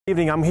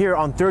Evening. I'm here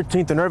on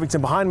 13th and Irvington.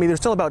 Behind me, there's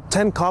still about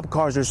 10 cop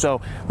cars or so.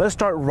 Let's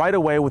start right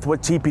away with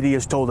what TPD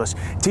has told us.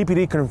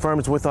 TPD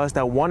confirms with us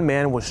that one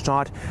man was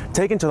shot,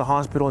 taken to the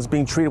hospital, and is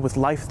being treated with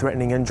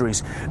life-threatening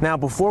injuries. Now,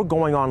 before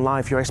going on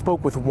live here, I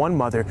spoke with one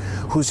mother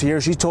who's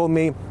here. She told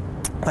me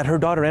that her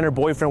daughter and her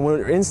boyfriend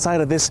were inside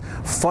of this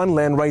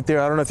funland right there.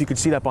 I don't know if you could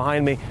see that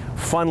behind me,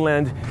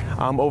 funland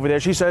over there.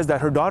 She says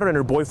that her daughter and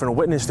her boyfriend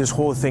witnessed this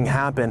whole thing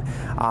happen.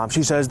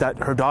 She says that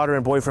her daughter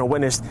and boyfriend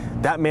witnessed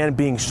that man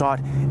being shot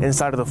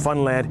inside of the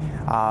funland.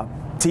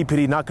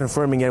 TPD not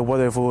confirming yet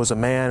whether if it was a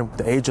man,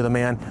 the age of the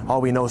man. All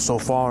we know so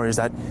far is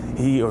that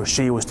he or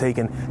she was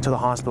taken to the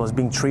hospital, is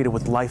being treated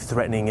with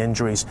life-threatening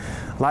injuries.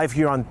 Live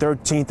here on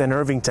 13th and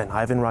Irvington,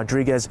 Ivan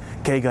Rodriguez,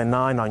 KGUN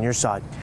 9 on your side.